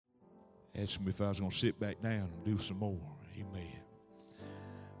Asked me if I was going to sit back down and do some more. Amen.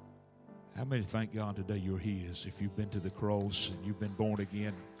 How many thank God today you're His? If you've been to the cross and you've been born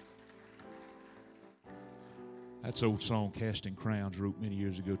again. That's old song, Casting Crowns, wrote many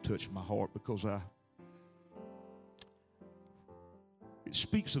years ago, touched my heart because it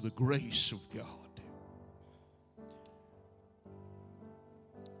speaks of the grace of God.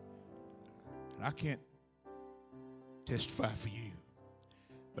 And I can't testify for you,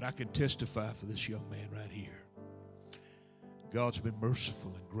 but I can testify for this young man right here. God's been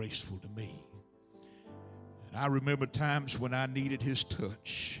merciful and graceful to me. And I remember times when I needed His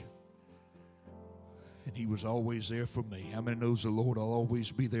touch, and He was always there for me. How many knows the Lord will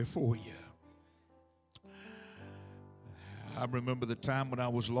always be there for you? I remember the time when I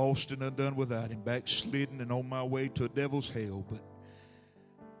was lost and undone without Him, backslidden and on my way to a devil's hell. But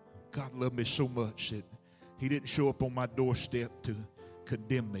God loved me so much that He didn't show up on my doorstep to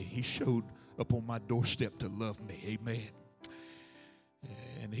condemn me. He showed up on my doorstep to love me. Amen.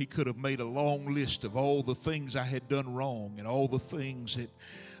 And He could have made a long list of all the things I had done wrong and all the things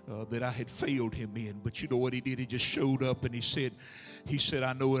that I had failed Him in. But you know what He did? He just showed up and He said,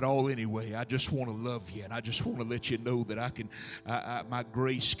 I know it all anyway. I just want to love you, and I just want to let you know that my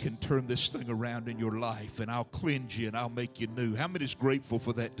grace can turn this thing around in your life, and I'll cleanse you and I'll make you new. How many is grateful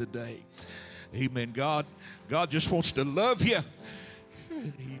for that today? Amen. God just wants to love you.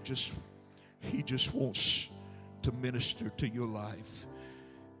 And He just wants to minister to your life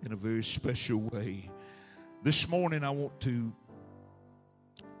in a very special way. This morning I want to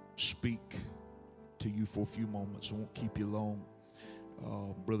speak to you for a few moments. I won't keep you long.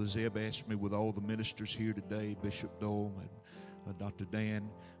 Brother Zeb asked me, with all the ministers here today, Bishop Dole and Dr.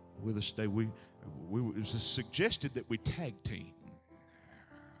 Dan with us today, it was suggested that we tag team.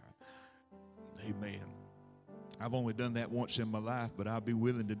 Amen. I've only done that once in my life, but I'll be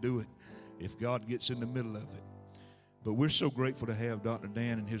willing to do it if God gets in the middle of it. But we're so grateful to have Dr.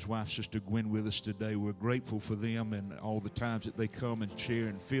 Dan and his wife, Sister Gwen, with us today. We're grateful for them and all the times that they come and share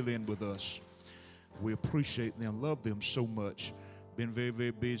and fill in with us. We appreciate them, love them so much. Been very, very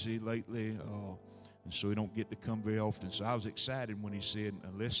busy lately, and so we don't get to come very often. So I was excited when he said,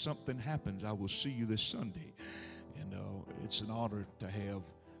 unless something happens, I will see you this Sunday. And it's an honor to have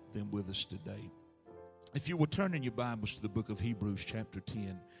them with us today. If you will turn in your Bibles to the book of Hebrews chapter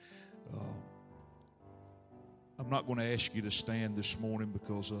 10. I'm not going to ask you to stand this morning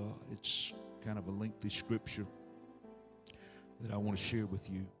because it's kind of a lengthy scripture that I want to share with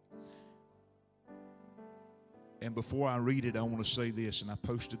you. And before I read it, I want to say this, and I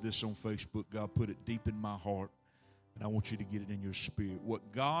posted this on Facebook. God put it deep in my heart, and I want you to get it in your spirit.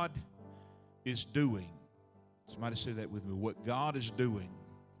 What God is doing, somebody say that with me, what God is doing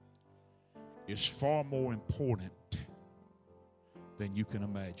is far more important than you can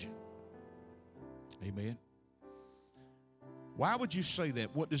imagine. Amen. Why would you say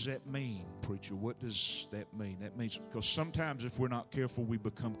that? What does that mean, preacher? What does that mean? That means because sometimes if we're not careful, we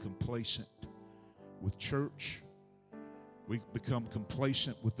become complacent with church. We become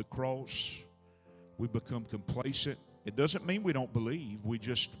complacent with the cross. We become complacent. It doesn't mean we don't believe. We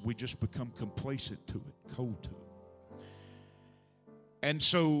just become complacent to it, cold to it. And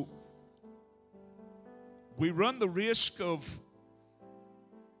so we run the risk of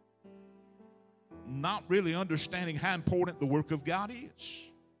not really understanding how important the work of God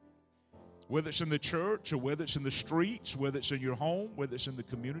is. Whether it's in the church or whether it's in the streets, whether it's in your home, whether it's in the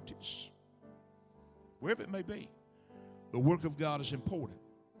communities, wherever it may be, the work of God is important.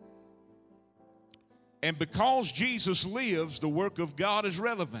 And because Jesus lives, the work of God is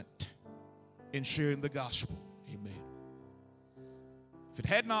relevant in sharing the gospel. Amen. If it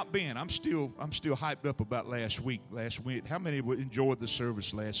had not been, I'm still hyped up about last week. How many enjoyed the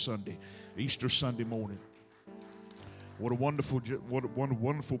service last Sunday, Easter Sunday morning? What a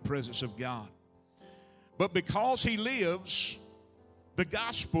wonderful presence of God. But because He lives, the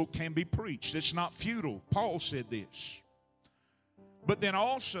gospel can be preached. It's not futile. Paul said this. But then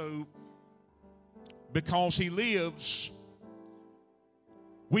also, because He lives,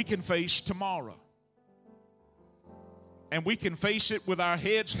 we can face tomorrow. And we can face it with our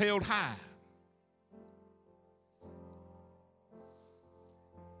heads held high.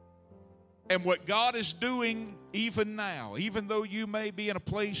 And what God is doing even now, even though you may be in a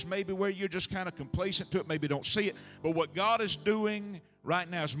place maybe where you're just kind of complacent to it, maybe don't see it, but what God is doing right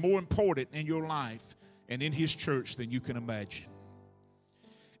now is more important in your life and in His church than you can imagine.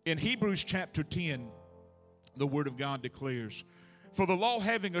 In Hebrews chapter 10, the Word of God declares, "For the law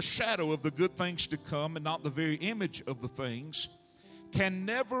having a shadow of the good things to come and not the very image of the things, can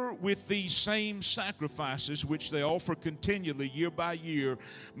never, with these same sacrifices which they offer continually year by year,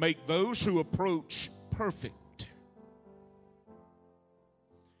 make those who approach perfect.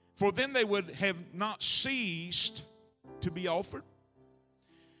 For then they would have not ceased to be offered.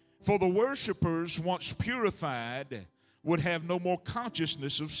 For the worshipers, once purified, would have no more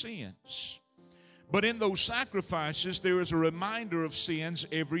consciousness of sins. But in those sacrifices, there is a reminder of sins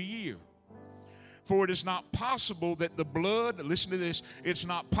every year. For it is not possible that the blood, listen to this, it's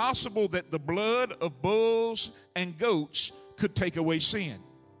not possible that the blood of bulls and goats could take away sin.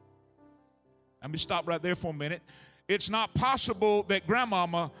 Let me stop right there for a minute. It's not possible that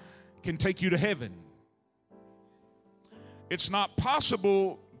grandmama can take you to heaven. It's not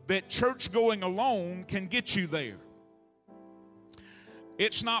possible that church going alone can get you there.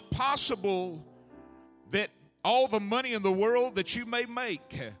 It's not possible that all the money in the world that you may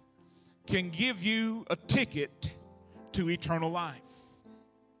make can give you a ticket to eternal life.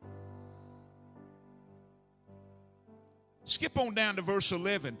 Skip on down to verse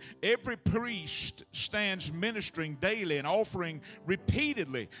 11. Every priest stands ministering daily and offering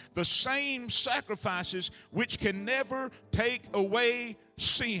repeatedly the same sacrifices which can never take away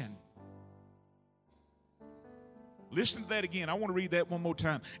sin. Listen to that again. I want to read that one more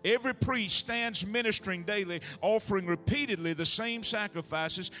time. Every priest stands ministering daily, offering repeatedly the same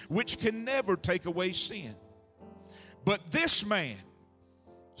sacrifices which can never take away sin. But this man,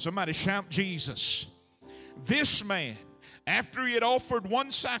 somebody shout Jesus, this man, after he had offered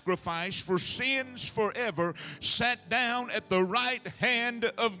one sacrifice for sins forever, sat down at the right hand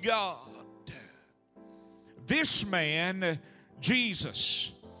of God. This man,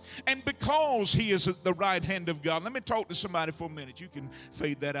 Jesus. And because he is at the right hand of God, let me talk to somebody for a minute. You can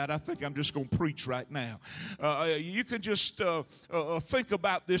fade that out. I think I'm just going to preach right now. You can just think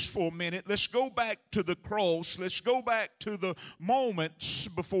about this for a minute. Let's go back to the cross. Let's go back to the moments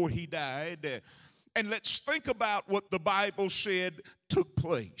before he died. And let's think about what the Bible said took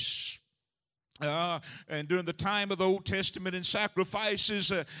place. And during the time of the Old Testament and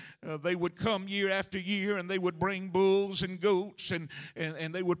sacrifices, they would come year after year and they would bring bulls and goats and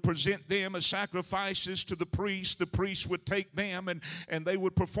they would present them as sacrifices to the priest. The priest would take them and they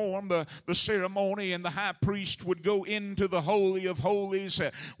would perform the ceremony, and the high priest would go into the Holy of Holies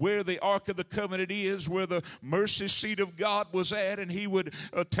where the Ark of the Covenant is, where the mercy seat of God was at, and he would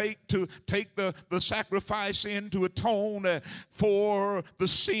take the sacrifice in to atone for the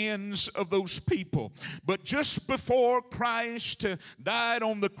sins of those people. But just before Christ died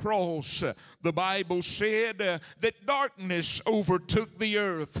on the cross, the Bible said that darkness overtook the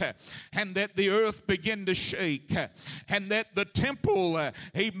earth, and that the earth began to shake, and that the temple,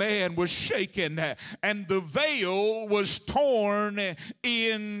 amen, was shaken, and the veil was torn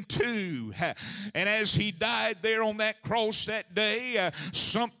in two. And as he died there on that cross that day,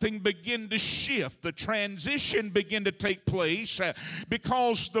 something began to shift. The transition began to take place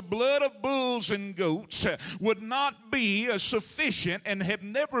because the blood of bulls and goats would not be sufficient and have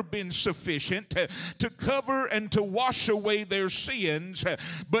never been sufficient to cover and to wash away their sins.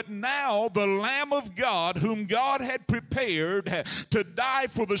 But now the Lamb of God, whom God had prepared to die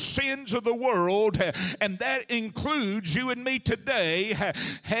for the sins of the world, and that includes you and me today,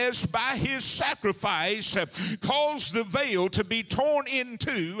 has by his sacrifice caused the veil to be torn in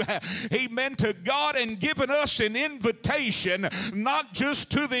two, amen, to God, and given us an invitation not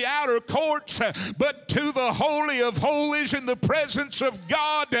just to the outer courts, but to the Holy of Holies in the presence of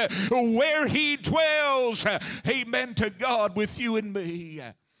God where he dwells. Amen to God with you and me.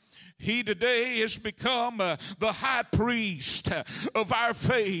 He today has become the high priest of our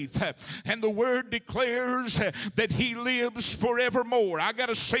faith. And the word declares that he lives forevermore. I got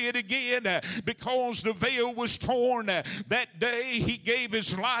to say it again, because the veil was torn that day he gave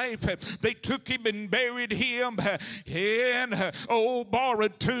his life. They took him and buried him in old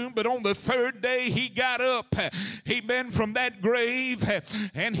borrowed tomb. But on the third day he got up, amen, from that grave,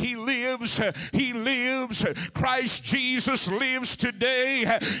 and he lives. He lives. Christ Jesus lives today.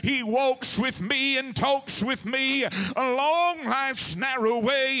 He walks with me and talks with me along life's narrow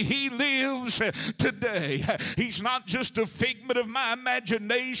way. He lives today. He's not just a figment of my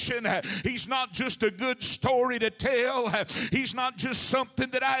imagination. He's not just a good story to tell. He's not just something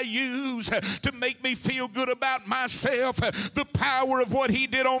that I use to make me feel good about myself. The power of what he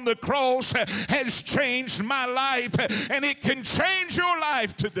did on the cross has changed my life, and it can change your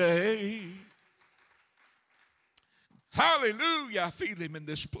life today. Hallelujah. I feel him in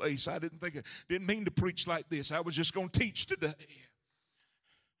this place. I didn't mean to preach like this. I was just going to teach today.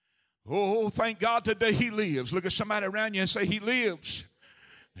 Oh, thank God today he lives. Look at somebody around you and say, he lives.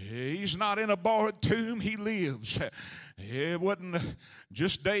 He's not in a borrowed tomb. He lives. It wasn't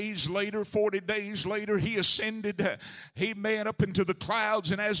just days later, 40 days later, he ascended, amen, up into the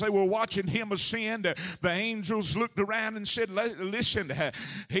clouds. And as they were watching him ascend, the angels looked around and said, listen,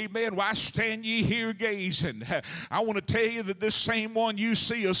 amen, why stand ye here gazing? I want to tell you that this same one you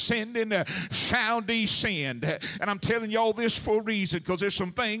see ascending shall descend. And I'm telling y'all this for a reason, because there's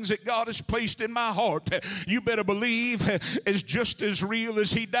some things that God has placed in my heart. You better believe is just as real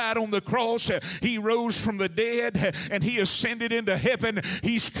as he died on the cross. He rose from the dead, and he ascended into heaven.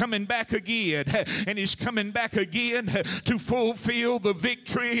 He's coming back again, and he's coming back again to fulfill the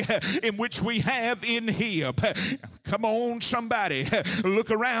victory in which we have in him. Come on, somebody,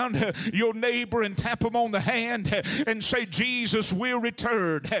 look around your neighbor and tap him on the hand and say, Jesus will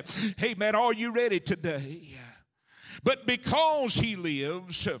return. Hey man, are you ready today? But because he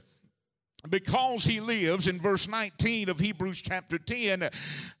lives, in verse 19 of Hebrews chapter 10,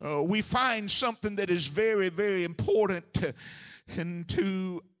 we find something that is very, very important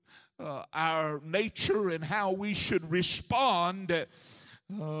into our nature and how we should respond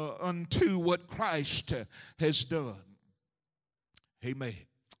unto what Christ has done. Amen.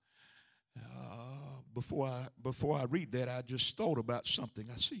 Before I read that, I just thought about something.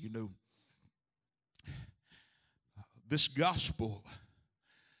 I see, this gospel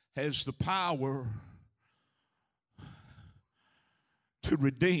has the power to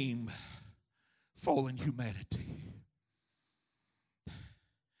redeem fallen humanity.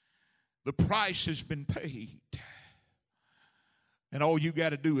 The price has been paid, and all you got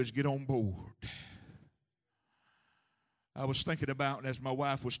to do is get on board. I was thinking about, as my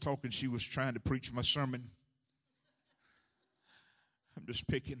wife was talking, she was trying to preach my sermon. I'm just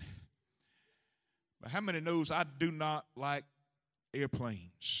picking. But how many knows I do not like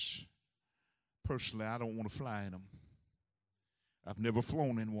airplanes? Personally, I don't want to fly in them. I've never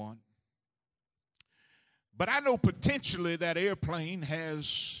flown in one. But I know potentially that airplane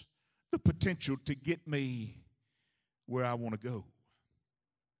has the potential to get me where I want to go.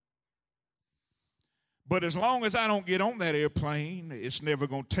 But as long as I don't get on that airplane, it's never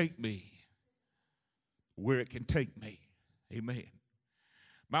going to take me where it can take me. Amen.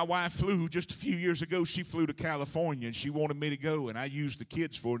 My wife flew just a few years ago. She flew to California, and she wanted me to go, and I used the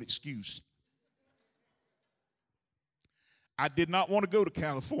kids for an excuse. I did not want to go to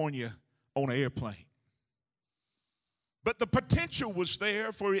California on an airplane. But the potential was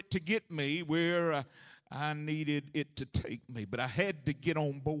there for it to get me where I needed it to take me. But I had to get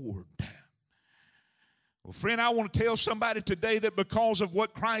on board. Well, friend, I want to tell somebody today that because of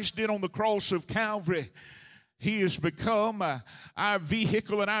what Christ did on the cross of Calvary, he has become our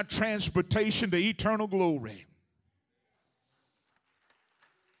vehicle and our transportation to eternal glory.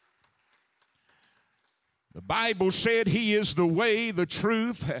 The Bible said he is the way, the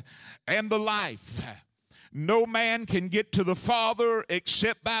truth, and the life. No man can get to the Father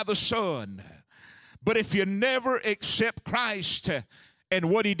except by the Son. But if you never accept Christ and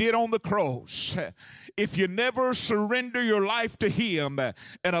what he did on the cross, if you never surrender your life to him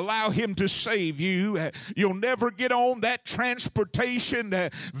and allow him to save you, you'll never get on that transportation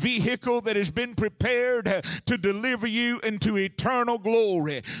vehicle that has been prepared to deliver you into eternal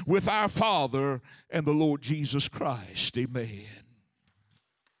glory with our Father and the Lord Jesus Christ. Amen.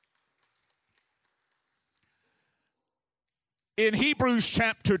 In Hebrews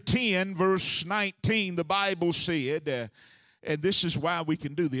chapter 10, verse 19, the Bible said, and this is why we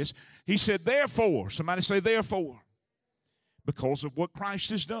can do this. He said, therefore, somebody say therefore, because of what Christ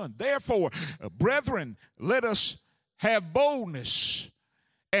has done. Therefore, brethren, let us have boldness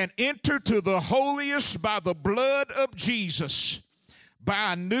and enter to the holiest by the blood of Jesus,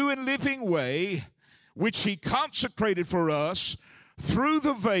 by a new and living way, which he consecrated for us through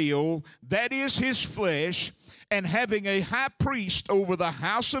the veil, that is his flesh, and having a high priest over the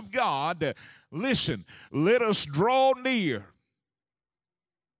house of God, listen, let us draw near.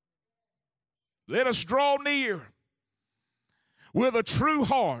 Let us draw near with a true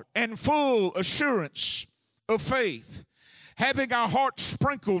heart and full assurance of faith, having our hearts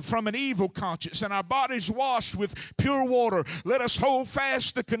sprinkled from an evil conscience and our bodies washed with pure water. Let us hold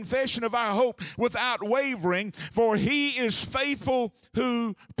fast the confession of our hope without wavering, for he is faithful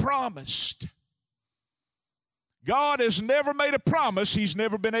who promised. God has never made a promise he's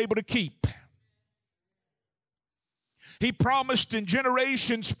never been able to keep. He promised in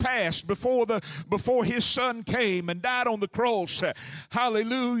generations past before his son came and died on the cross.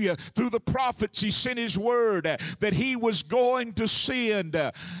 Hallelujah. Through the prophets, he sent his word that he was going to send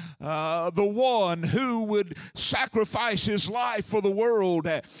the one who would sacrifice his life for the world.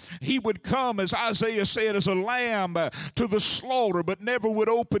 He would come, as Isaiah said, as a lamb to the slaughter, but never would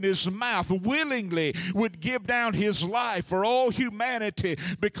open his mouth, willingly would give down his life for all humanity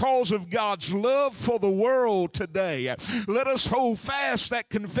because of God's love for the world today. Let us hold fast that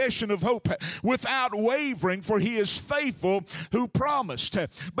confession of hope without wavering, for he is faithful who promised.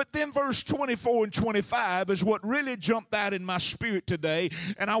 But then verse 24 and 25 is what really jumped out in my spirit today,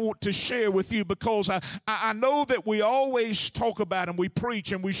 and I want to share with you, because I know that we always talk about and we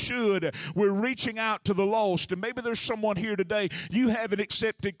preach, and we should. We're reaching out to the lost, and maybe there's someone here today, you haven't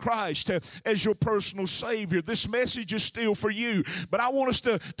accepted Christ as your personal Savior. This message is still for you, but I want us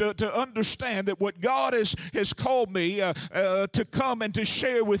to understand that what God has called me to come and to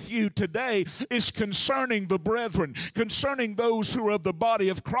share with you today is concerning the brethren, concerning those who are of the body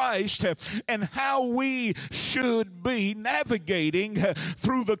of Christ, and how we should be navigating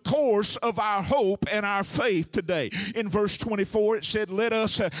through the course of our hope and our faith today. In verse 24, it said, let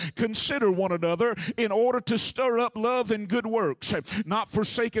us consider one another in order to stir up love and good works, not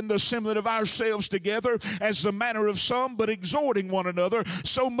forsaking the assembling of ourselves together as the manner of some, but exhorting one another,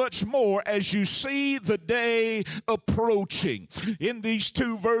 so much more as you see the day approaching. In these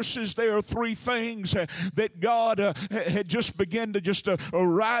two verses, there are three things that God had just begun to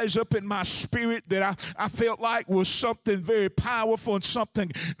rise up in my spirit that I felt like was something very powerful and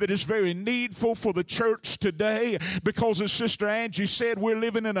something that is very needful for the church today, because as Sister Angie said, we're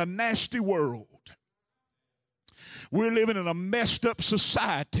living in a nasty world. We're living in a messed up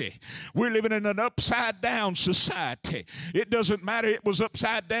society. We're living in an upside down society. It doesn't matter, it was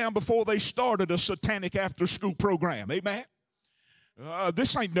upside down before they started a satanic after school program. Amen.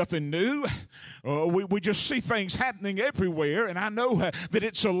 This ain't nothing new. We just see things happening everywhere, and I know that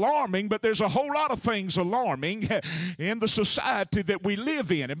it's alarming, but there's a whole lot of things alarming in the society that we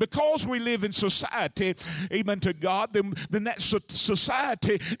live in. And because we live in society, amen to God, then that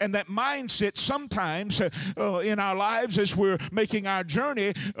society and that mindset sometimes in our lives as we're making our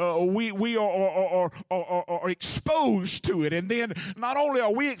journey, we are exposed to it. And then not only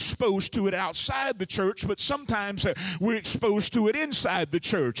are we exposed to it outside the church, but sometimes we're exposed to it inside the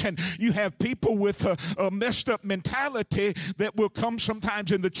church. And you have people with a messed up mentality that will come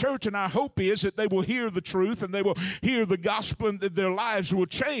sometimes in the church, and our hope is that they will hear the truth and they will hear the gospel and that their lives will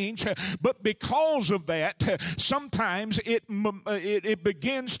change. But because of that, sometimes it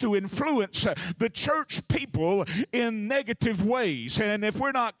begins to influence the church people in negative ways. And if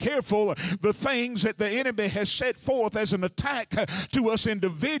we're not careful, the things that the enemy has set forth as an attack to us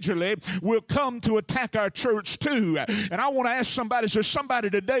individually will come to attack our church too. And I want to ask somebody, is there somebody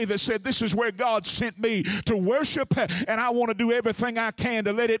today that said, this is where God sent me to worship, and I want to do everything I can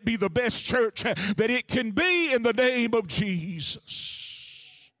to let it be the best church that it can be in the name of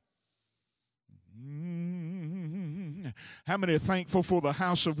Jesus? How many are thankful for the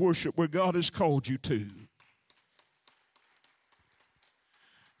house of worship where God has called you to?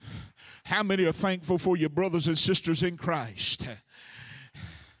 How many are thankful for your brothers and sisters in Christ?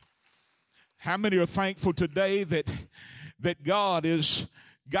 How many are thankful today that God is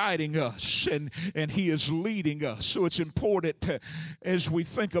guiding us and he is leading us? So it's important as we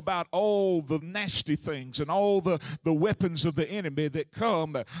think about all the nasty things and all the weapons of the enemy that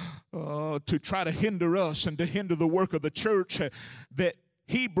come to try to hinder us and to hinder the work of the church, that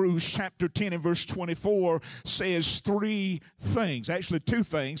Hebrews chapter 10 and verse 24 says three things, actually two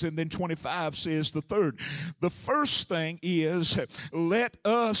things, and then 25 says the third. The first thing is, let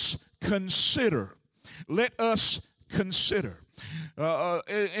us consider. Let us consider.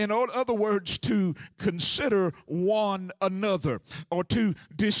 In other words, to consider one another, or to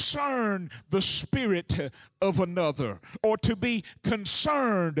discern the spirit of another, or to be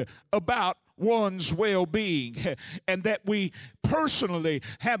concerned about one's well-being, and that we personally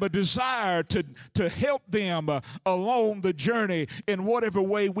have a desire to help them along the journey in whatever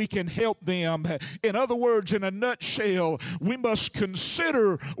way we can help them. In other words, in a nutshell, we must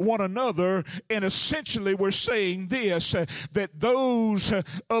consider one another, and essentially we're saying this, that those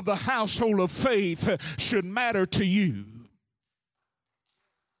of the household of faith should matter to you.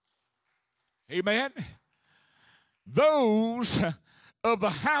 Amen? Those of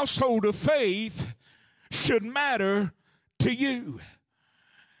the household of faith should matter to you.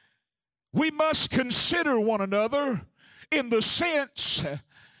 We must consider one another in the sense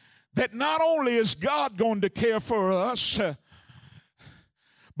that not only is God going to care for us,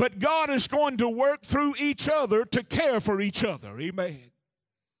 But God is going to work through each other to care for each other. Amen.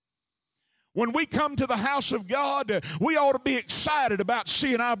 When we come to the house of God, we ought to be excited about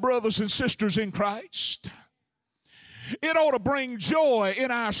seeing our brothers and sisters in Christ. It ought to bring joy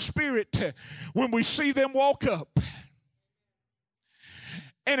in our spirit when we see them walk up.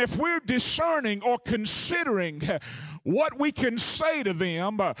 And if we're discerning or considering what we can say to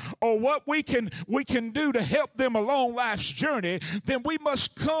them or what we can do to help them along life's journey, then we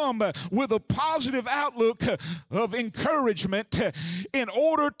must come with a positive outlook of encouragement in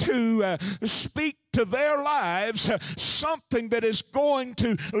order to speak to their lives something that is going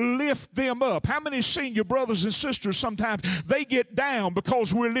to lift them up. How many seen your brothers and sisters sometimes they get down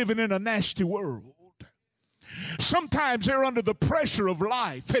because we're living in a nasty world? Sometimes they're under the pressure of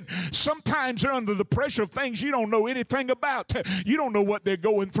life, and sometimes they're under the pressure of things you don't know anything about. You don't know what they're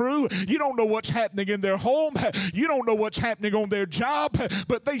going through. You don't know what's happening in their home. You don't know what's happening on their job,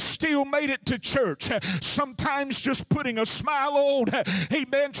 but they still made it to church. Sometimes just putting a smile on,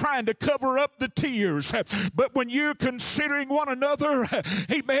 amen, trying to cover up the tears. But when you're considering one another,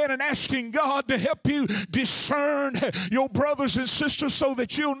 amen, and asking God to help you discern your brothers and sisters so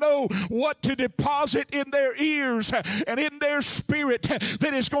that you'll know what to deposit in their ears and in their spirit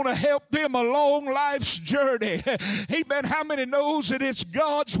that is going to help them along life's journey. Amen. How many knows that it's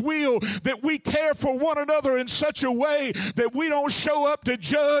God's will that we care for one another in such a way that we don't show up to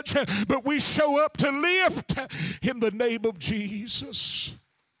judge, but we show up to lift in the name of Jesus.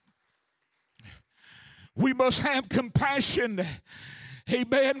 We must have compassion,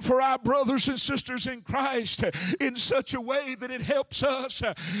 amen, for our brothers and sisters in Christ in such a way that it helps us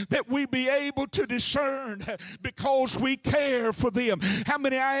that we be able to discern because we care for them. How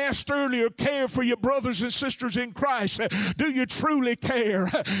many, I asked earlier, care for your brothers and sisters in Christ? Do you truly care?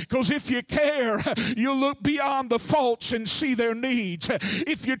 Because if you care, you'll look beyond the faults and see their needs.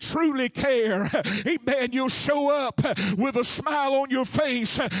 If you truly care, amen, you'll show up with a smile on your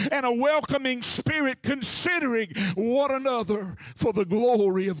face and a welcoming spirit, considering one another for the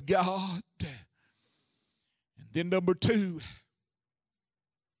glory of God. And then number 2,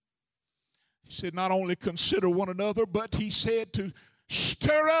 he said not only consider one another, but he said to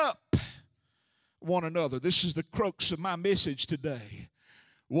stir up one another. This is the crux of my message today.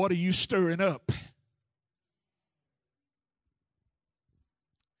 What are you stirring up?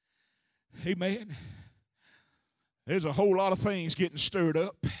 Amen. There's a whole lot of things getting stirred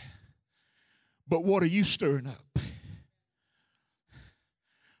up, but what are you stirring up?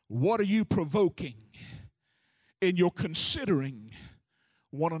 What are you provoking in your considering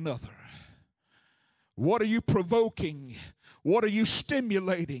one another? What are you provoking? What are you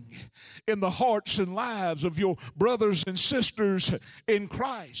stimulating in the hearts and lives of your brothers and sisters in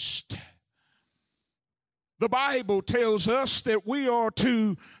Christ? The Bible tells us that we are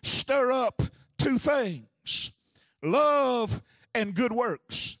to stir up 2 things: love and good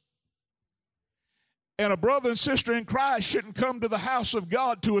works. And a brother and sister in Christ shouldn't come to the house of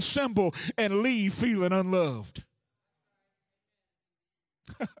God to assemble and leave feeling unloved.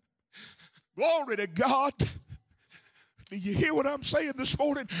 Glory to God. Do you hear what I'm saying this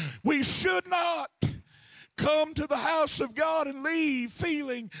morning? We should not come to the house of God and leave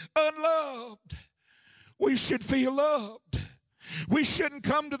feeling unloved. We should feel loved. We shouldn't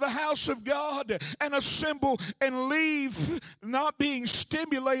come to the house of God and assemble and leave not being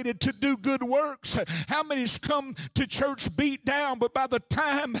stimulated to do good works. How many's come to church beat down, but by the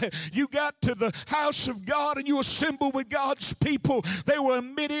time you got to the house of God and you assembled with God's people, there were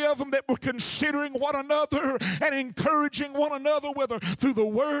many of them that were considering one another and encouraging one another, whether through the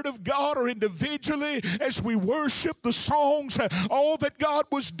word of God or individually as we worship the songs. All that God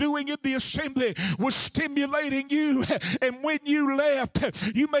was doing in the assembly was stimulating you. And when you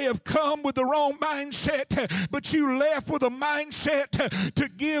left, you may have come with the wrong mindset, but you left with a mindset to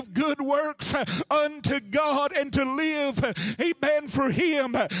give good works unto God and to live, amen, for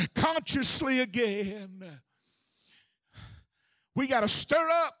Him consciously again. We got to stir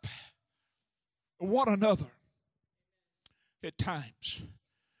up one another at times.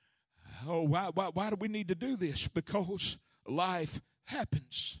 Oh, why do we need to do this? Because life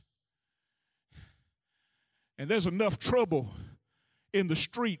happens. And there's enough trouble in the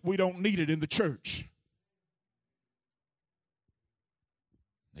street, we don't need it in the church.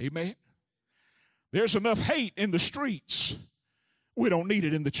 Amen. There's enough hate in the streets, we don't need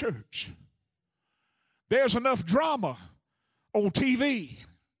it in the church. There's enough drama on TV,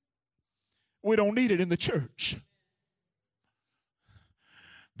 we don't need it in the church.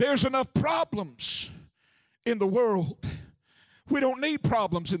 There's enough problems in the world, we don't need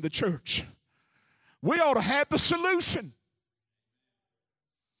problems in the church. We ought to have the solution.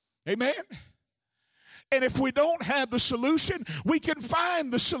 Amen. And if we don't have the solution, we can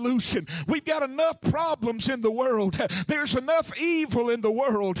find the solution. We've got enough problems in the world. There's enough evil in the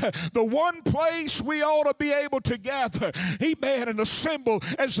world. The one place we ought to be able to gather, amen, and assemble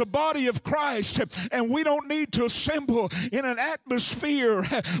as the body of Christ. And we don't need to assemble in an atmosphere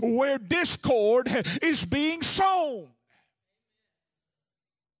where discord is being sown.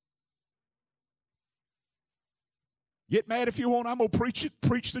 Get mad if you want. I'm going to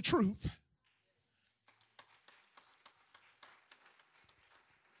preach the truth.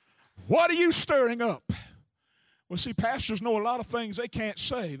 What are you stirring up? Well, see, pastors know a lot of things they can't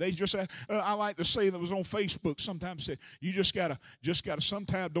say. They just, I like to say that was on Facebook sometimes, say, you just gotta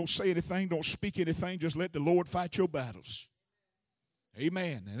sometimes don't say anything, don't speak anything, just let the Lord fight your battles.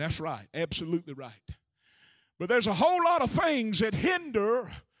 Amen. And that's right, absolutely right. But there's a whole lot of things that hinder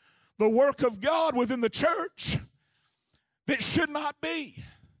the work of God within the church that should not be.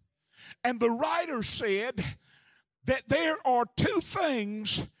 And the writer said that there are two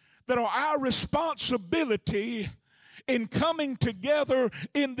things that are our responsibility in coming together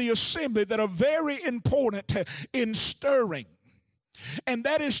in the assembly that are very important in stirring. And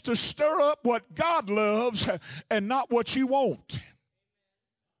that is to stir up what God loves and not what you want.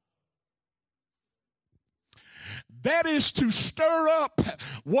 That is to stir up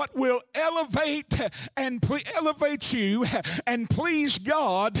what will elevate you and please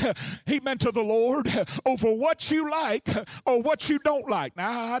God, amen, to the Lord over what you like or what you don't like.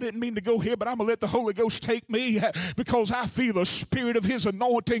 Now, I didn't mean to go here, but I'm going to let the Holy Ghost take me because I feel the spirit of his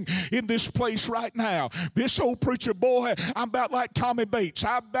anointing in this place right now. This old preacher boy, I'm about like Tommy Bates.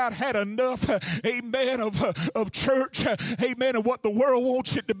 I've about had enough, amen, of church, amen, of what the world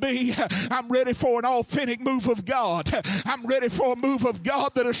wants it to be. I'm ready for an authentic move of God. I'm ready for a move of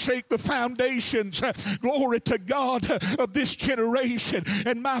God that'll shake the foundations, glory to God, of this generation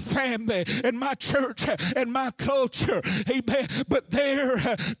and my family and my church and my culture. Amen. But there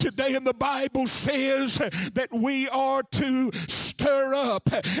today in the Bible says that we are to stir up,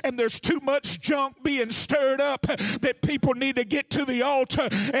 and there's too much junk being stirred up that people need to get to the altar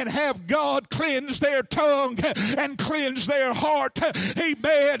and have God cleanse their tongue and cleanse their heart.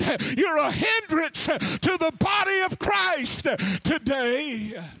 Amen. You're a hindrance to the body of Christ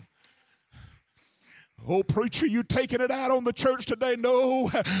today. Oh, preacher, you taking it out on the church today? No,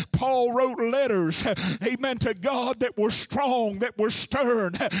 Paul wrote letters, amen, to God that were strong, that were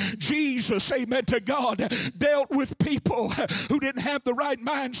stern. Jesus, amen, to God, dealt with people who didn't have the right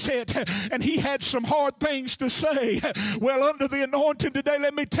mindset, and he had some hard things to say. Well, under the anointing today,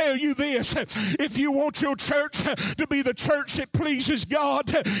 let me tell you this. If you want your church to be the church that pleases God,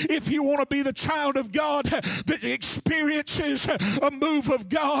 if you want to be the child of God that experiences a move of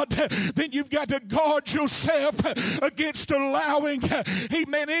God, then you've got to guard yourself against allowing,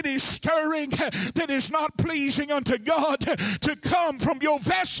 amen, any stirring that is not pleasing unto God to come from your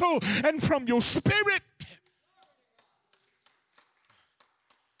vessel and from your spirit.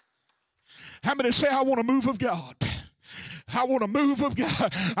 How many say, I want a move of God? I want a move of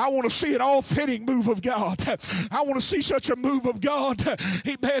God. I want to see an all-fitting move of God. I want to see such a move of God,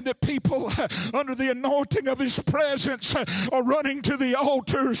 amen, that people under the anointing of his presence are running to the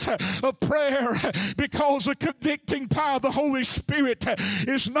altars of prayer because the convicting power of the Holy Spirit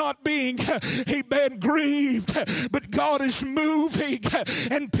is not being, amen, grieved, but God is moving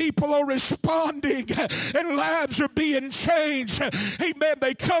and people are responding and lives are being changed. Amen.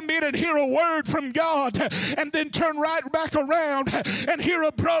 They come in and hear a word from God and then turn right back around and hear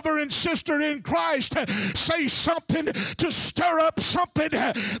a brother and sister in Christ say something to stir up something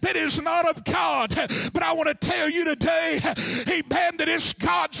that is not of God. But I want to tell you today, amen, that it's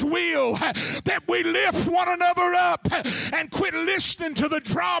God's will that we lift one another up and quit listening to the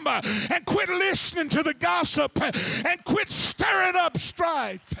drama and quit listening to the gossip and quit stirring up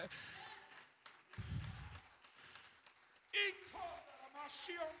strife.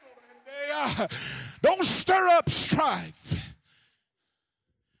 Don't stir up strife.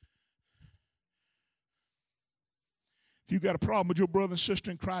 If you've got a problem with your brother and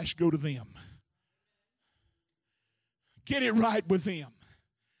sister in Christ, go to them. Get it right with them.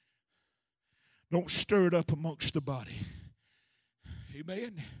 Don't stir it up amongst the body.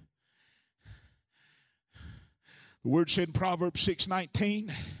 Amen. The word said in Proverbs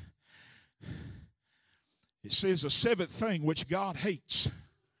 6:19, it says, the seventh thing which God hates.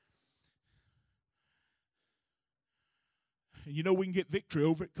 And you know we can get victory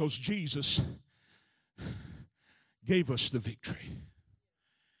over it because Jesus gave us the victory.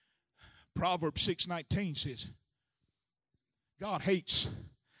 Proverbs 6:19 says, God hates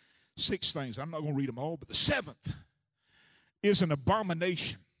 6 things. I'm not going to read them all, but the 7th is an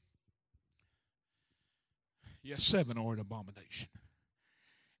abomination Yes, 7 are an abomination.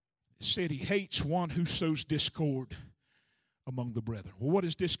 It said he hates one who sows discord among the brethren. Well, what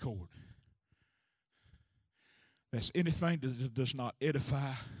is discord? That's anything that does not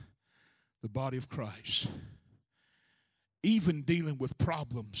edify the body of Christ. Even dealing with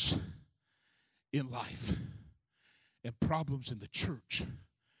problems in life and problems in the church,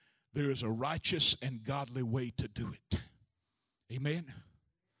 there is a righteous and godly way to do it. Amen?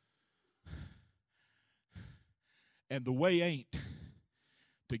 And the way ain't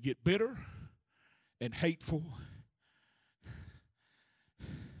to get bitter and hateful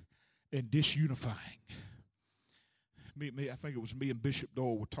and disunifying. I think it was me and Bishop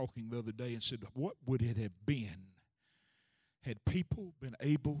Doyle were talking the other day and said, what would it have been had people been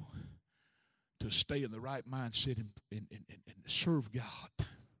able to stay in the right mindset and serve God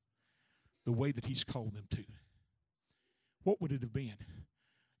the way that He's called them to? What would it have been?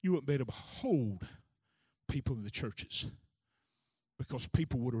 You wouldn't be able to hold people in the churches because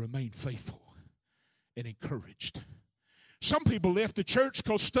people would have remained faithful and encouraged. Some people left the church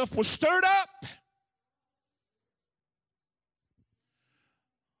because stuff was stirred up.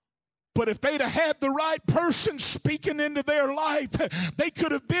 But if they'd have had the right person speaking into their life, they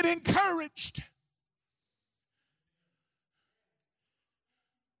could have been encouraged.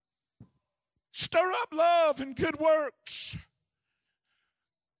 Stir up love and good works.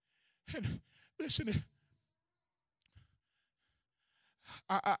 And listen,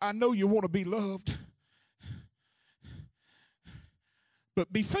 I know you want to be loved,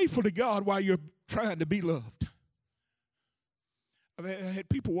 but be faithful to God while you're trying to be loved. I had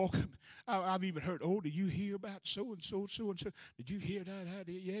people walk up. I've even heard, oh, did you hear about so-and-so, so-and-so? Did you hear that?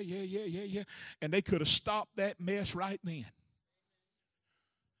 Yeah. And they could have stopped that mess right then.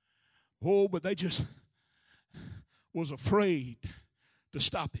 Oh, but they just was afraid to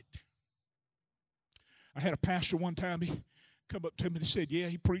stop it. I had a pastor one time, he come up to me and said, yeah,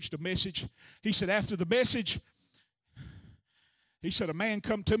 he preached a message. He said, after the message, he said, a man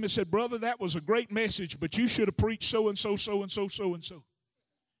come to me and said, brother, that was a great message, but you should have preached so-and-so, so-and-so, so-and-so.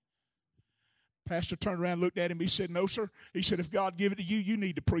 Pastor turned around and looked at him. He said, no, sir. He said, if God give it to you, you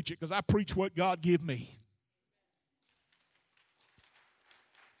need to preach it because I preach what God give me.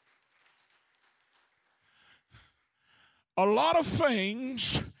 A lot of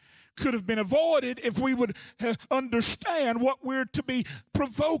things could have been avoided if we would understand what we're to be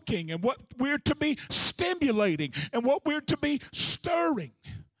provoking and what we're to be stimulating and what we're to be stirring.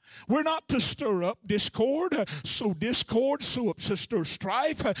 We're not to stir up discord, sow stir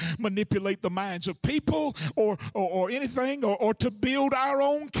strife, manipulate the minds of people or anything, or to build our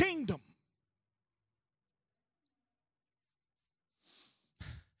own kingdom.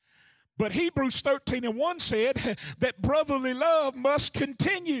 But Hebrews 13:1 said that brotherly love must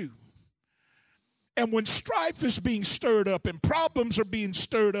continue. And when strife is being stirred up and problems are being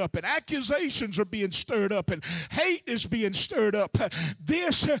stirred up and accusations are being stirred up and hate is being stirred up,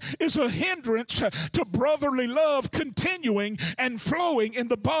 this is a hindrance to brotherly love continuing and flowing in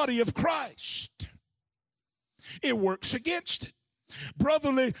the body of Christ. It works against it.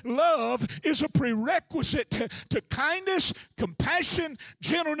 Brotherly love is a prerequisite to kindness, compassion,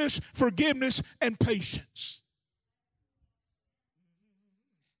 gentleness, forgiveness, and patience.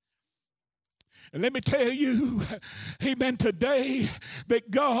 And let me tell you, amen, today that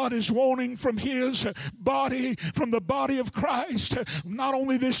God is wanting from His body, from the body of Christ, not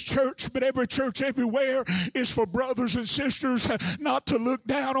only this church, but every church everywhere, is for brothers and sisters not to look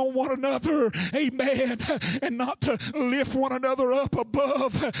down on one another, amen, and not to lift one another up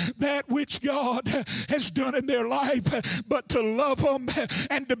above that which God has done in their life, but to love them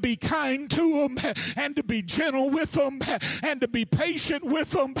and to be kind to them and to be gentle with them and to be patient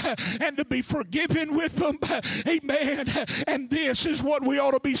with them and to be forgiving with them, amen. And this is what we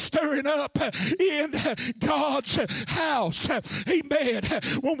ought to be stirring up in God's house, amen.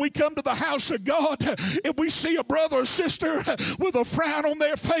 When we come to the house of God, if we see a brother or sister with a frown on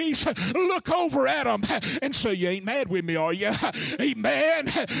their face, look over at them and say, you ain't mad with me, are you? Amen.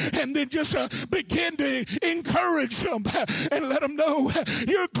 And then just begin to encourage them and let them know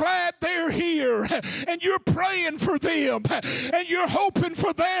you're glad they're here and you're praying for them and you're hoping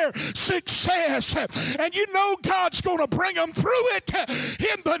for their success. And you know God's going to bring them through it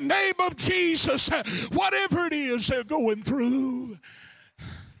in the name of Jesus. Whatever it is they're going through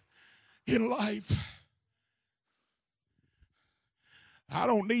in life. I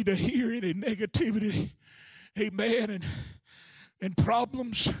don't need to hear any negativity, amen, and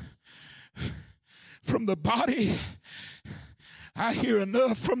problems from the body. I hear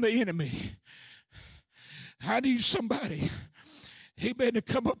enough from the enemy. I need somebody, amen, to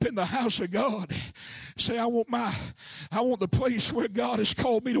come up in the house of God Say, I want the place where God has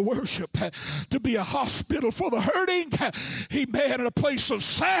called me to worship to be a hospital for the hurting. Amen. And a place of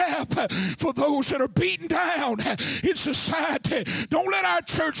salve for those that are beaten down in society. Don't let our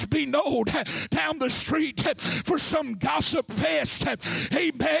church be known down the street for some gossip fest.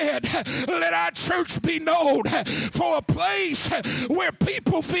 Amen. Let our church be known for a place where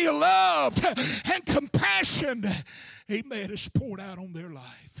people feel loved and compassion, amen, is poured out on their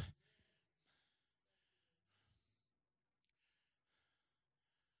life.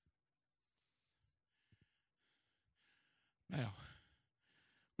 Now,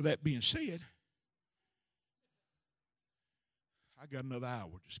 with that being said, I got another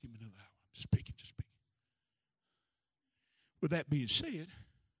hour. Just give me another hour. Just speaking. With that being said,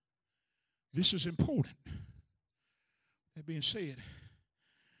 this is important. That being said,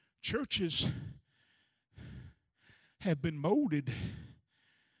 churches have been molded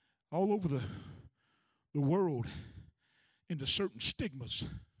all over the world into certain stigmas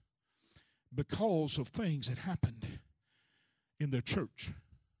because of things that happened in their church.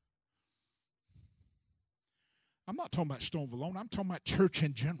 I'm not talking about Stoneville alone. I'm talking about church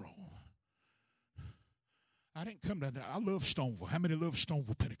in general. I didn't come down there. I love Stoneville. How many love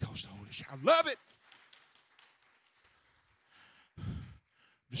Stoneville Pentecostal? I love it.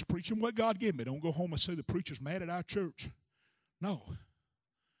 Just preaching what God gave me. Don't go home and say the preacher's mad at our church. No.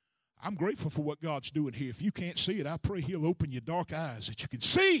 I'm grateful for what God's doing here. If you can't see it, I pray He'll open your dark eyes that you can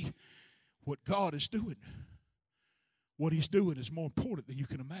see what God is doing. What He's doing is more important than you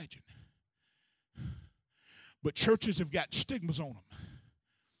can imagine. But churches have got stigmas on them.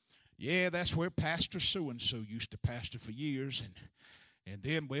 Yeah, that's where Pastor so-and-so used to pastor for years. And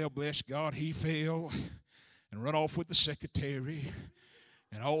then, well, bless God, he fell and run off with the secretary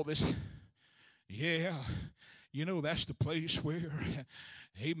and all this. Yeah, you know, that's the place where,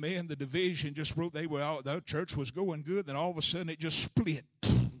 amen, the division just broke. The church was going good, then all of a sudden it just split.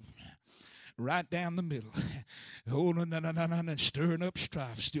 Right down the middle. Oh, no, stirring up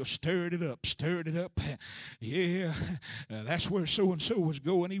strife. Still stirring it up. Yeah, that's where so-and-so was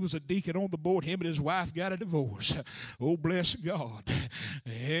going. He was a deacon on the board. Him and his wife got a divorce. Oh, bless God.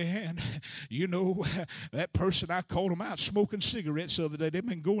 And, you know, that person, I called him out smoking cigarettes the other day. They've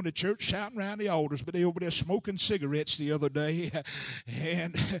been going to church shouting around the altars, but they over there smoking cigarettes the other day.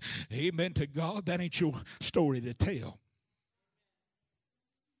 And, amen to God, that ain't your story to tell.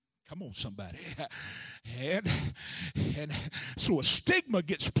 Come on, somebody. And so a stigma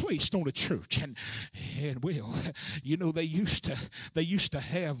gets placed on a church, and well, you know, they used to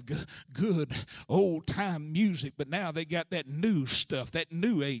have good old time music, but now they got that new stuff, that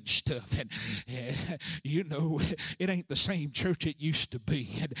new age stuff, and you know, it ain't the same church it used to be,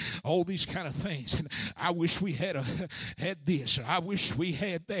 and all these kind of things. And I wish we had this, or I wish we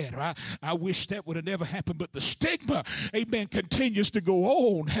had that, or I wish that would have never happened. But the stigma, amen, continues to go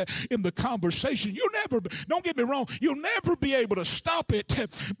on in the conversation. Don't get me wrong, you'll never be able to stop it,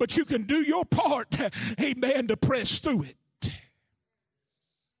 but you can do your part, amen, to press through it.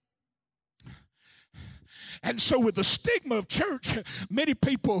 And so with the stigma of church, many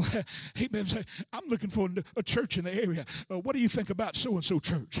people, amen, say, I'm looking for a church in the area. What do you think about so-and-so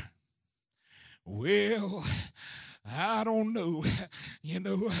church? Well, I don't know. You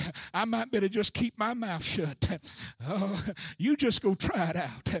know, I might better just keep my mouth shut. You just go try it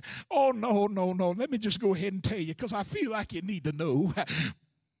out. Oh, no. Let me just go ahead and tell you, because I feel like you need to know.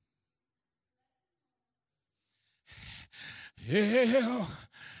 Yeah.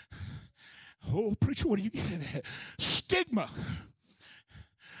 Oh, preacher, what are you getting at? Stigma.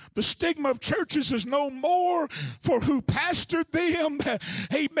 The stigma of churches is no more for who pastored them,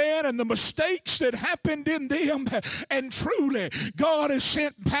 amen, and the mistakes that happened in them. And truly, God has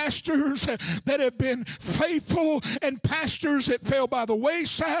sent pastors that have been faithful and pastors that fell by the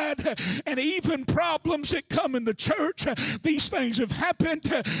wayside, and even problems that come in the church. These things have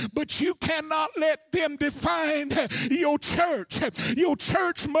happened, but you cannot let them define your church. Your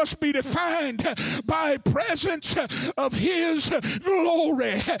church must be defined by presence of His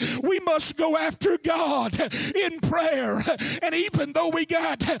glory. We must go after God in prayer. And even though we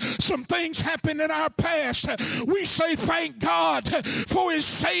got some things happen in our past, we say thank God for His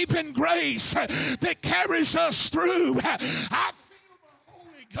saving grace that carries us through. I feel the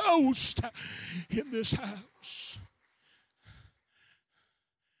Holy Ghost in this house.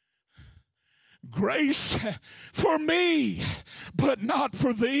 Grace for me, but not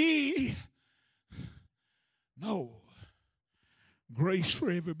for thee. No. Grace for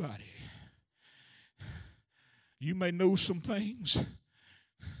everybody. You may know some things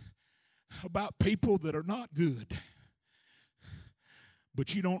about people that are not good,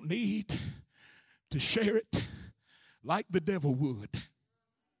 but you don't need to share it like the devil would.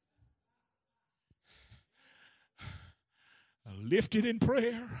 Lift it in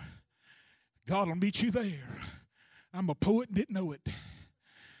prayer. God will meet you there. I'm a poet and didn't know it.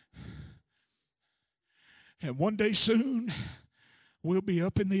 And one day soon, we'll be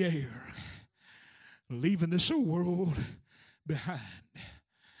up in the air, leaving this old world behind.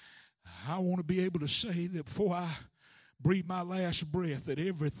 I want to be able to say that before I breathe my last breath, that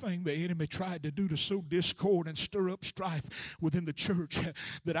everything the enemy tried to do to sow discord and stir up strife within the church,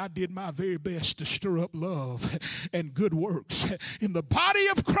 that I did my very best to stir up love and good works in the body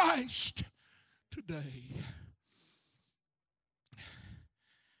of Christ today.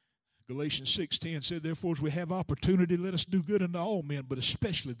 Galatians 6:10 said, therefore, as we have opportunity, let us do good unto all men, but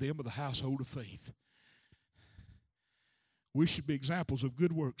especially them of the household of faith. We should be examples of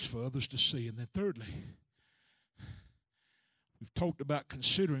good works for others to see. And then thirdly, we've talked about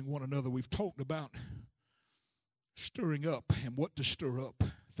considering one another. We've talked about stirring up and what to stir up.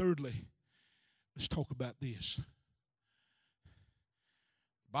 Thirdly, let's talk about this.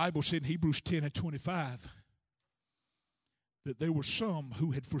 The Bible said in Hebrews 10:25 that there were some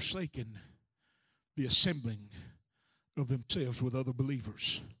who had forsaken the assembling of themselves with other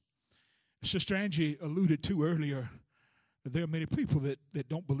believers. Sister Angie alluded to earlier that there are many people that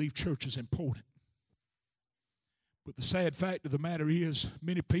don't believe church is important. But the sad fact of the matter is,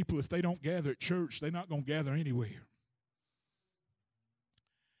 many people, if they don't gather at church, they're not going to gather anywhere.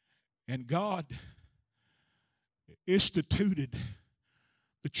 And God instituted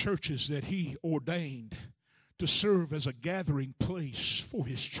the churches that He ordained to serve as a gathering place for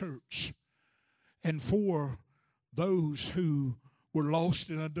His church and for those who were lost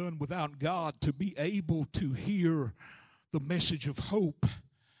and undone without God to be able to hear the message of hope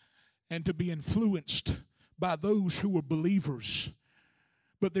and to be influenced by those who were believers.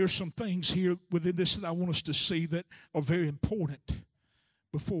 But there's some things here within this that I want us to see that are very important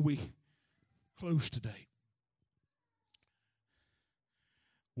before we close today.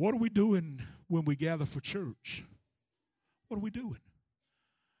 What are we doing when we gather for church? What are we doing?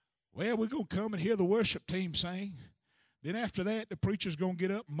 Well, we're going to come and hear the worship team sing. Then after that, the preacher's going to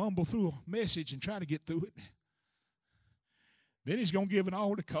get up and mumble through a message and try to get through it. Then he's going to give an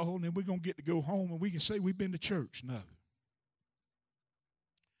altar call, and then we're going to get to go home, and we can say we've been to church. No.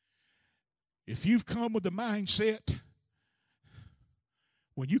 If you've come with the mindset,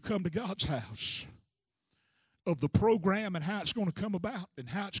 when you come to God's house, of the program and how it's going to come about and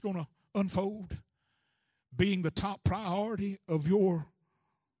how it's going to unfold, being the top priority of your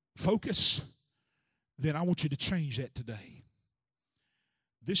focus, then I want you to change that today.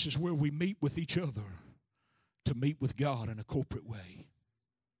 This is where we meet with each other to meet with God in a corporate way.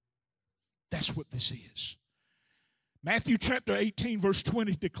 That's what this is. Matthew chapter 18 verse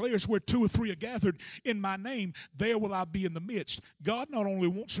 20 declares, where two or three are gathered in my name, there will I be in the midst. God not only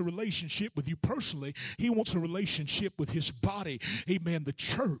wants a relationship with you personally, He wants a relationship with His body, amen, the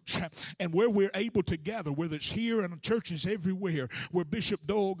church. And where we're able to gather, whether it's here and churches everywhere, where Bishop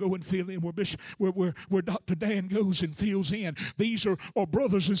Doyle go and fill in, where Dr. Dan goes and fills in, these are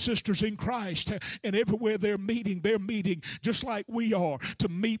brothers and sisters in Christ. And everywhere they're meeting just like we are, to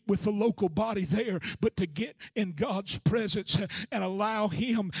meet with the local body there, but to get in God's presence and allow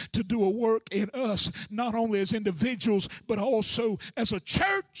Him to do a work in us, not only as individuals but also as a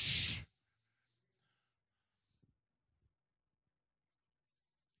church.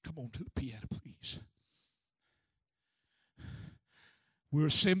 Come on to the piano, please. We're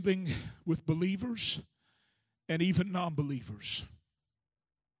assembling with believers and even non-believers.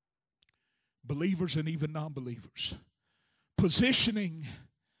 Believers and even non-believers. Positioning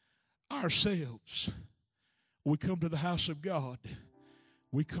ourselves. We come to the house of God.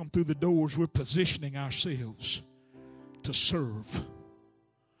 We come through the doors. We're positioning ourselves to serve.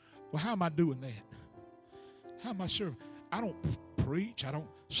 Well, how am I doing that? How am I serving? I don't preach. I don't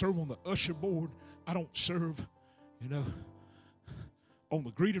serve on the usher board. I don't serve, on the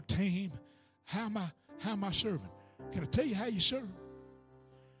greeter team. How am I serving? Can I tell you how you serve?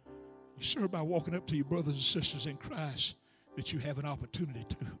 You serve by walking up to your brothers and sisters in Christ that you have an opportunity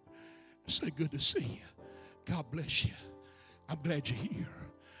to. Say, good to see you. God bless you. I'm glad you're here.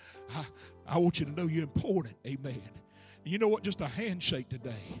 I want you to know you're important. Amen. And you know what? Just a handshake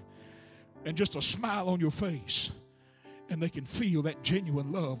today and just a smile on your face, and they can feel that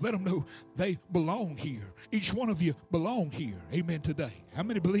genuine love. Let them know they belong here. Each one of you belong here. Amen today. How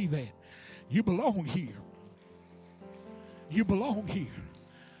many believe that? You belong here. You belong here.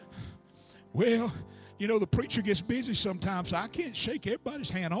 Well, the preacher gets busy sometimes, so I can't shake everybody's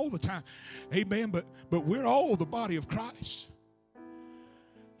hand all the time. Amen. But we're all the body of Christ.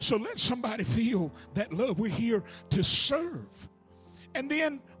 So let somebody feel that love. We're here to serve. And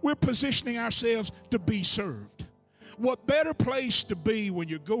then we're positioning ourselves to be served. What better place to be when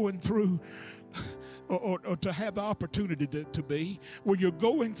you're going through, or to have the opportunity to be, when you're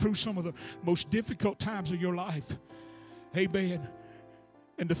going through some of the most difficult times of your life. Amen.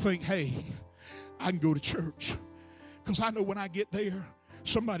 And to think, hey, I can go to church. Because I know when I get there,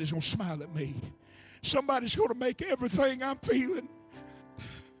 somebody's going to smile at me. Somebody's going to make everything I'm feeling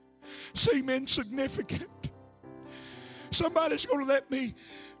seem insignificant. Somebody's going to let me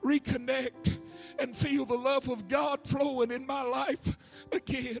reconnect and feel the love of God flowing in my life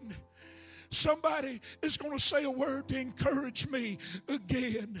again. Somebody is going to say a word to encourage me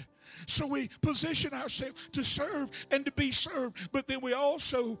again. So we position ourselves to serve and to be served, but then we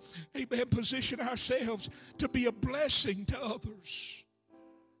also, amen, position ourselves to be a blessing to others.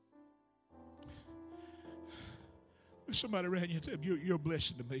 Somebody around you and tell them, you're a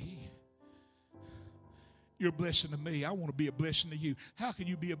blessing to me. You're a blessing to me. I want to be a blessing to you. How can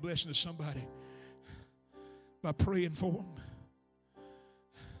you be a blessing to somebody? By praying for them,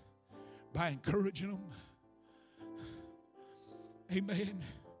 by encouraging them, amen,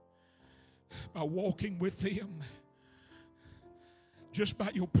 by walking with them, just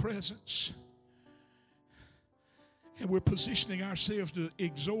by your presence. And we're positioning ourselves to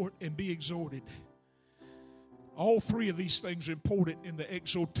exhort and be exhorted. All three of these things are important in the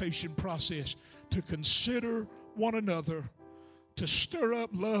exhortation process. To consider one another, to stir up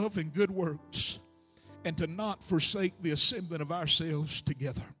love and good works, and to not forsake the assembling of ourselves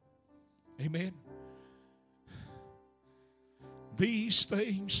together. Amen. These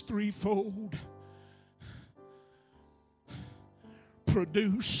things threefold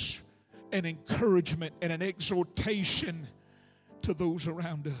produce an encouragement and an exhortation to those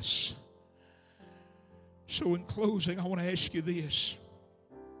around us. So in closing, I want to ask you this.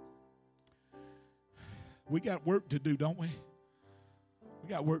 We got work to do, don't we? We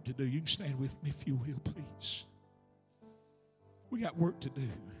got work to do. You can stand with me if you will, please. We got work to do.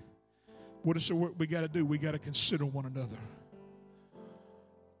 What is the work we got to do? We got to consider one another.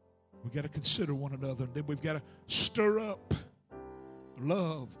 We got to consider one another. And then we've got to stir up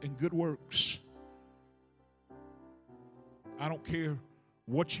love and good works. I don't care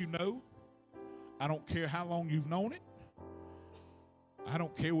what you know. I don't care how long you've known it. I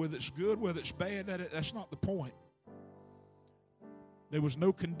don't care whether it's good, whether it's bad. That's not the point. There was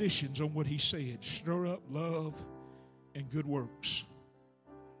no conditions on what he said. Stir up love and good works.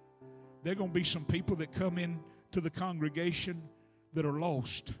 There are going to be some people that come in to the congregation that are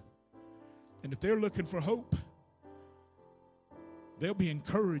lost. And if they're looking for hope, they'll be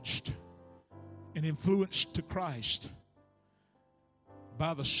encouraged and influenced to Christ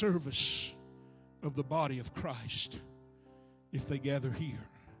by the service of the body of Christ if they gather here.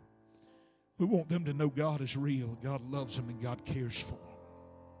 We want them to know God is real, God loves them, and God cares for them.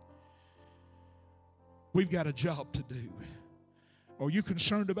 We've got a job to do. Are you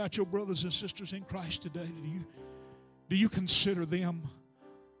concerned about your brothers and sisters in Christ today? Do you consider them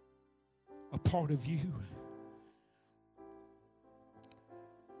a part of you?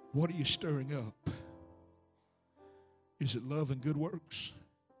 What are you stirring up? Is it love and good works?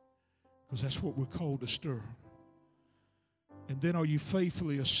 Because that's what we're called to stir. And then are you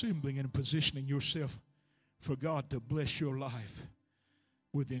faithfully assembling and positioning yourself for God to bless your life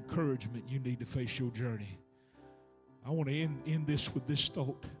with the encouragement you need to face your journey? I want to end this with this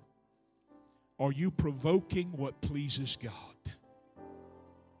thought. Are you provoking what pleases God?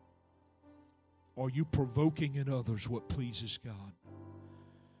 Are you provoking in others what pleases God?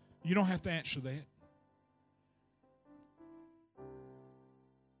 You don't have to answer that.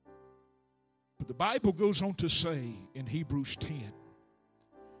 But the Bible goes on to say in Hebrews 10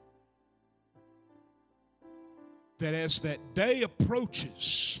 that as that day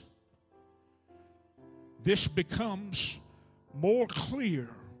approaches, this becomes more clear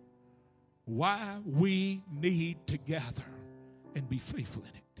why we need to gather and be faithful in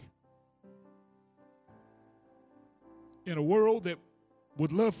it. In a world that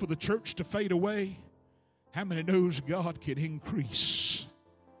would love for the church to fade away, how many knows God can increase?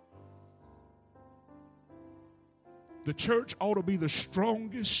 The church ought to be the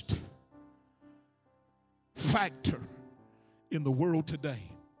strongest factor in the world today,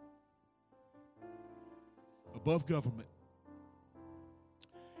 above government.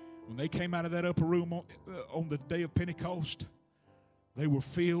 When they came out of that upper room on the day of Pentecost, they were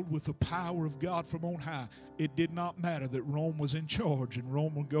filled with the power of God from on high. It did not matter that Rome was in charge, and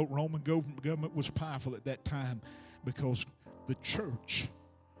Roman government was powerful at that time, because the church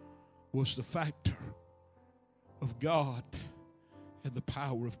was the factor of God and the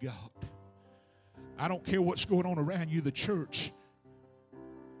power of God. I don't care what's going on around you, the church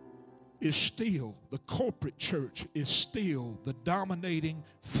is still, the corporate church is still the dominating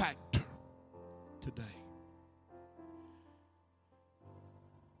factor today.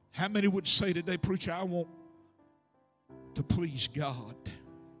 How many would say today, preacher, I want to please God?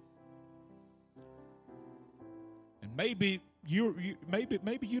 And maybe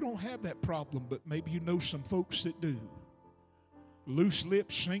maybe you don't have that problem, but maybe you know some folks that do. Loose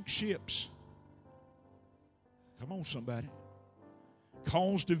lips sink ships. Come on, somebody.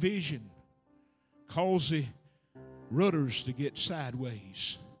 Cause division. Cause the rudders to get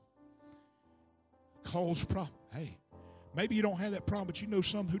sideways. Cause problem. Hey, maybe you don't have that problem, but you know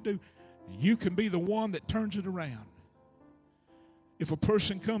some who do. You can be the one that turns it around. If a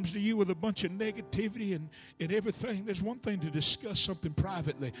person comes to you with a bunch of negativity and everything, there's one thing to discuss something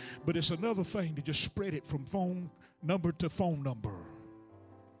privately, but it's another thing to just spread it from phone number to phone number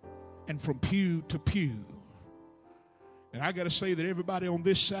and from pew to pew. And I got to say that everybody on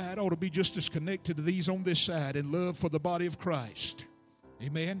this side ought to be just as connected to these on this side in love for the body of Christ.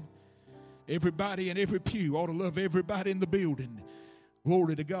 Amen. Everybody in every pew ought to love everybody in the building.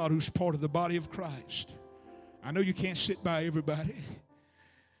 Glory to God, who's part of the body of Christ. I know you can't sit by everybody.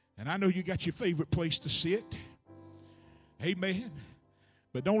 And I know you got your favorite place to sit. Amen.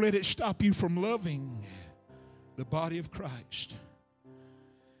 But don't let it stop you from loving the body of Christ.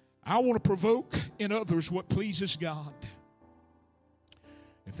 I want to provoke in others what pleases God.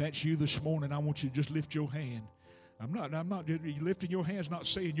 If that's you this morning, I want you to just lift your hand. I'm not lifting your hands, not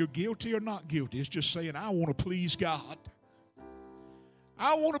saying you're guilty or not guilty. It's just saying I want to please God.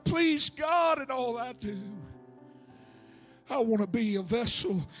 I want to please God in all I do. I want to be a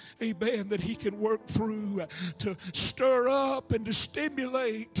vessel, amen, that He can work through to stir up and to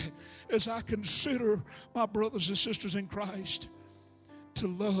stimulate as I consider my brothers and sisters in Christ to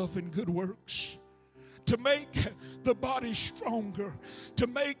love and good works, to make the body stronger, to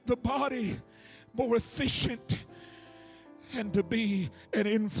make the body more efficient, and to be an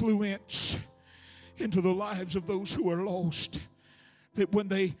influence into the lives of those who are lost. That when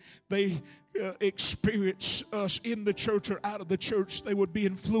they experience us in the church or out of the church, they would be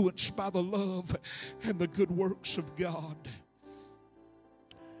influenced by the love and the good works of God.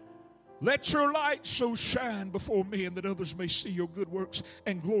 Let your light so shine before men that others may see your good works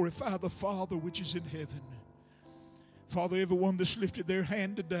and glorify the Father which is in heaven. Father, everyone that's lifted their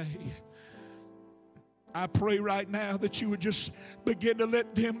hand today, I pray right now that you would just begin to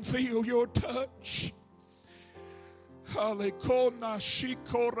let them feel your touch. Let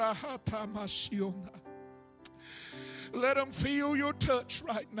them feel your touch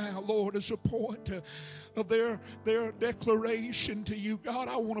right now, Lord, as a point of their declaration to you. God,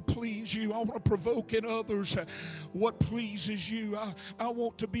 I want to please you. I want to provoke in others what pleases you. I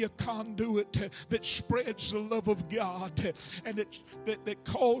want to be a conduit that spreads the love of God and that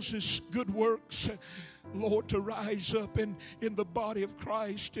causes good works, Lord, to rise up in the body of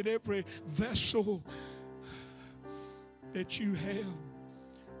Christ, in every vessel that you have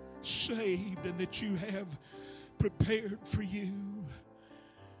saved and that you have prepared for you.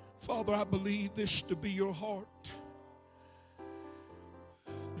 Father, I believe this to be your heart.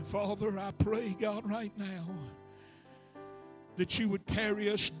 And Father, I pray, God, right now that you would carry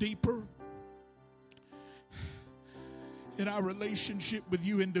us deeper in our relationship with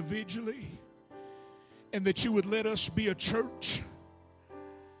you individually, and that you would let us be a church.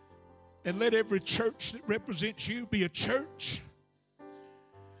 And let every church that represents you be a church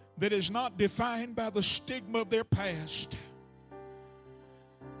that is not defined by the stigma of their past,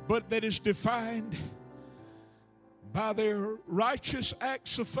 but that is defined by their righteous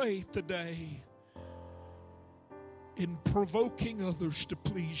acts of faith today in provoking others to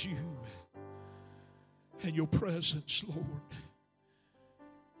please you and your presence, Lord.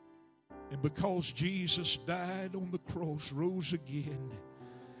 And because Jesus died on the cross, rose again,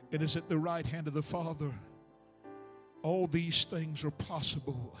 and is at the right hand of the Father, all these things are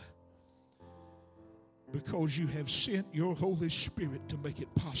possible because you have sent your Holy Spirit to make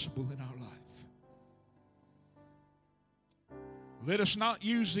it possible in our life. Let us not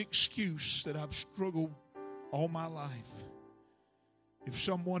use the excuse that I've struggled all my life. If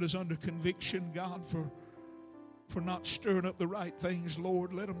someone is under conviction, God, for not stirring up the right things,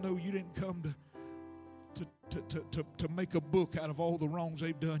 Lord, let them know you didn't come to make a book out of all the wrongs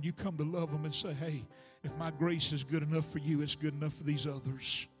they've done. You come to love them and say, hey, if my grace is good enough for you, it's good enough for these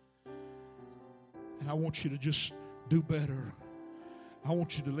others. And I want you to just do better. I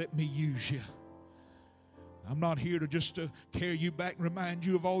want you to let me use you. I'm not here to just carry you back and remind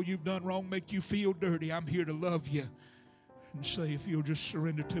you of all you've done wrong, make you feel dirty. I'm here to love you and say, if you'll just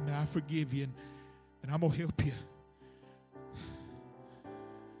surrender to me, I forgive you, and I'm going to help you.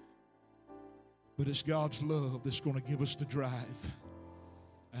 But it's God's love that's going to give us the drive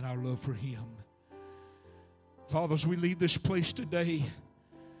and our love for Him. Father, as we leave this place today,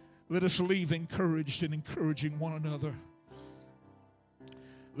 let us leave encouraged and encouraging one another.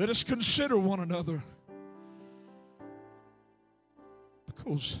 Let us consider one another,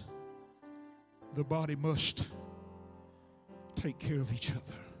 because the body must take care of each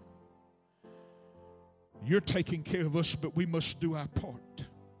other. You're taking care of us, but we must do our part.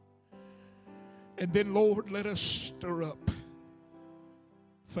 And then, Lord, let us stir up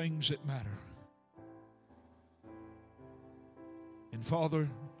things that matter. And Father,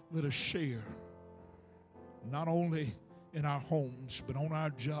 let us share, not only in our homes, but on our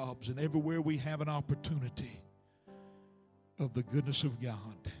jobs and everywhere we have an opportunity, of the goodness of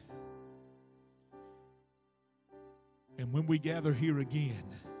God. And when we gather here again,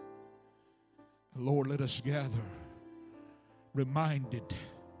 Lord, let us gather reminded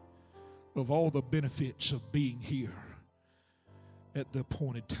of all the benefits of being here at the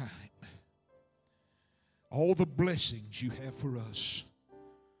appointed time. All the blessings you have for us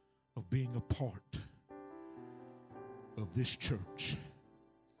of being a part of this church.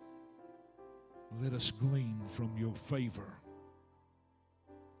 Let us glean from your favor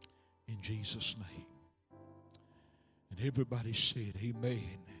in Jesus' name. And everybody said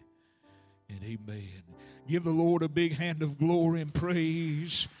amen and amen. Give the Lord a big hand of glory and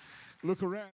praise. Look around.